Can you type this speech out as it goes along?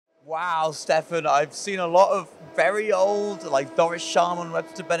Wow, Stefan, I've seen a lot of very old, like Doris Sharman,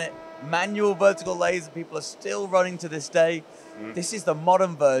 Webster Bennett, manual vertical lathes that people are still running to this day. This is the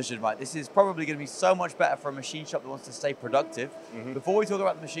modern version, right? This is probably going to be so much better for a machine shop that wants to stay productive. Before we talk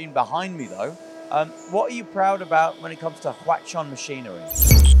about the machine behind me, though, what are you proud about when it comes to Hwacheon machinery?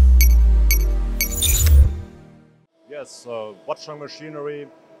 Yes, Hwacheon machinery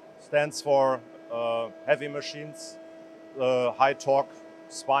stands for heavy machines, high torque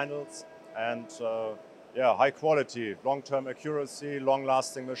spindles, and yeah, high quality, long-term accuracy,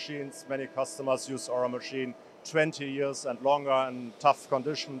 long-lasting machines. Many customers use our machine 20 years and longer in tough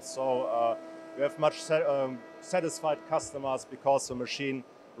conditions. So we have much satisfied customers because the machine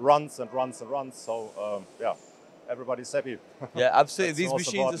runs and runs and runs. So yeah, everybody's happy. Yeah, absolutely. These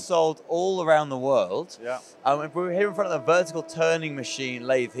machines are sold all around the world. Yeah. If we're here in front of the vertical turning machine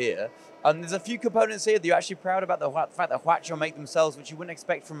lathe here, there's a few components here that you're actually proud about the fact that Hwacheon make themselves, which you wouldn't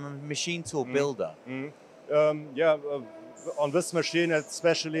expect from a machine tool builder. Yeah, on this machine, it's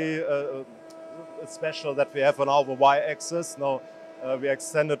especially it's special that we have now the Y-axis. Now we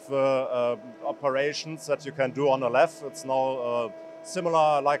extended the operations that you can do on the left. It's now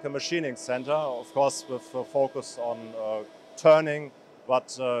similar like a machining center, of course, with a focus on turning.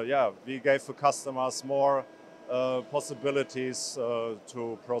 But yeah, we gave the customers more possibilities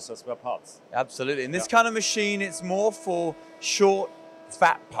to process their parts. Absolutely. In this kind of machine, it's more for short,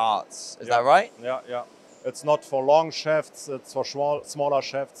 fat parts. Is that right? Yeah, yeah. It's not for long shafts, it's for smaller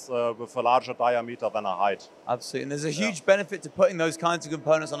shafts with a larger diameter than a height. Absolutely. And there's a huge benefit to putting those kinds of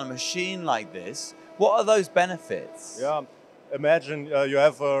components on a machine like this. What are those benefits? Yeah. Imagine you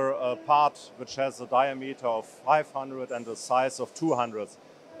have a part which has a diameter of 500 and a size of 200.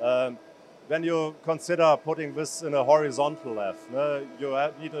 When you consider putting this in a horizontal lathe,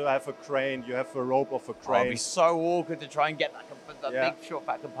 you need to have a crane, you have a rope of a crane. It'd be so awkward to try and get that big short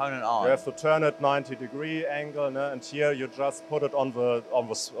fat component on. You have to turn it 90-degree angle, and here you just put it on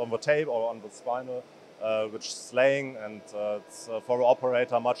the table or on the spindle, which is laying, and it's for the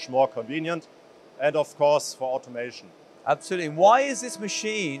operator much more convenient, and of course for automation. Absolutely. And why is this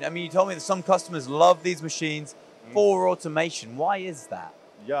machine? I mean, you told me that some customers love these machines for automation. Why is that?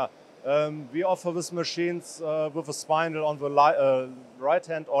 Yeah. We offer these machines with a spindle on the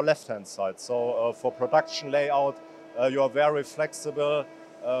right-hand or left-hand side. So for production layout, you are very flexible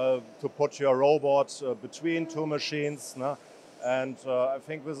to put your robot between two machines. And I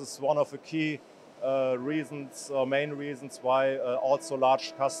think this is one of the key reasons, main reasons why also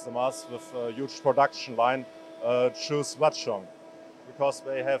large customers with a huge production line choose Hwacheon, because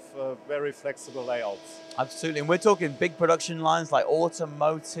they have very flexible layouts. Absolutely, and we're talking big production lines like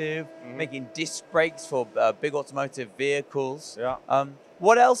automotive, making disc brakes for big automotive vehicles. Yeah.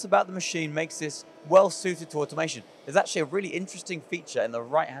 What else about the machine makes this well suited to automation? There's actually a really interesting feature in the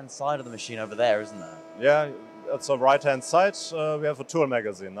right-hand side of the machine over there, isn't there? Yeah, it's on the right-hand side. We have a tool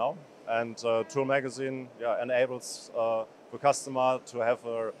magazine now, and tool magazine enables the customer to have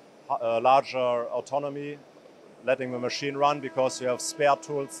a larger autonomy, letting the machine run, because you have spare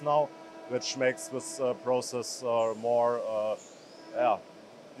tools now, which makes this process more,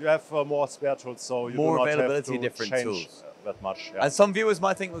 you have more spare tools, so you more do not availability of have to different change tools. that much. Yeah. And some viewers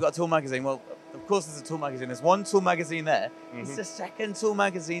might think we've got a tool magazine. Well, of course there's a tool magazine. There's one tool magazine there. It's the second tool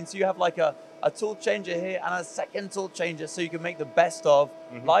magazine, so you have like a tool changer here and a second tool changer, so you can make the best of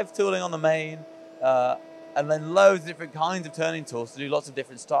live tooling on the main, and then loads of different kinds of turning tools to do lots of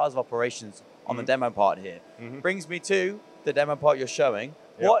different styles of operations on the demo part here. Brings me to the demo part you're showing.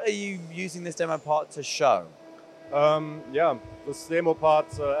 Yep. What are you using this demo part to show? Yeah, this demo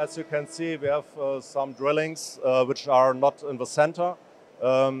part, as you can see, we have some drillings which are not in the center.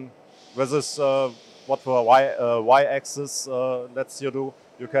 This is what the Y-axis lets you do.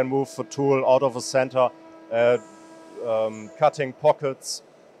 You can move the tool out of the center, cutting pockets.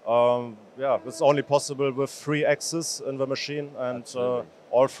 Yeah, it's only possible with 3 axes in the machine, and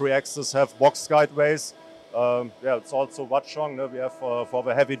all 3 axes have box guideways. Yeah, it's also Hwacheon. We have for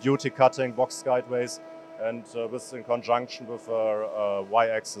the heavy-duty cutting box guideways, and this in conjunction with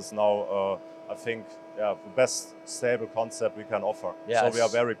Y-axis now, I think, the best stable concept we can offer. Yes. So we are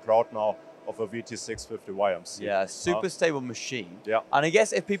very proud now of a VT650 YMC. Yeah, super stable machine. Yeah. And I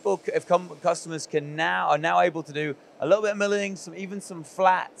guess if customers are now able to do a little bit of milling, even some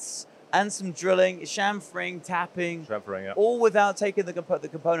flats, and some drilling, chamfering, tapping, yeah. all without taking the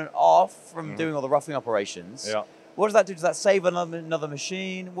component off from doing all the roughing operations. Yeah. What does that do? Does that save another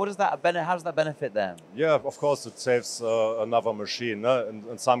machine? How does that benefit them? Yeah, of course it saves another machine.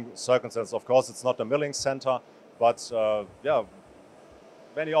 In some circumstances, of course, it's not a milling center, but yeah,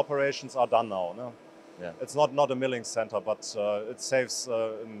 many operations are done now. Yeah. It's not a milling center, but it saves,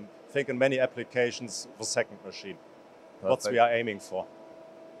 I think, in many applications, the second machine. What we are aiming for.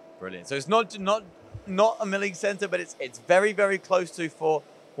 Brilliant. So it's not a milling center, but it's very, very close to for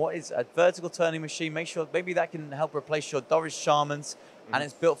what is a vertical turning machine. Make sure maybe that can help replace your Doris Sharmans, and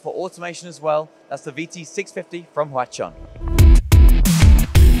it's built for automation as well. That's the VT650 from Hwacheon.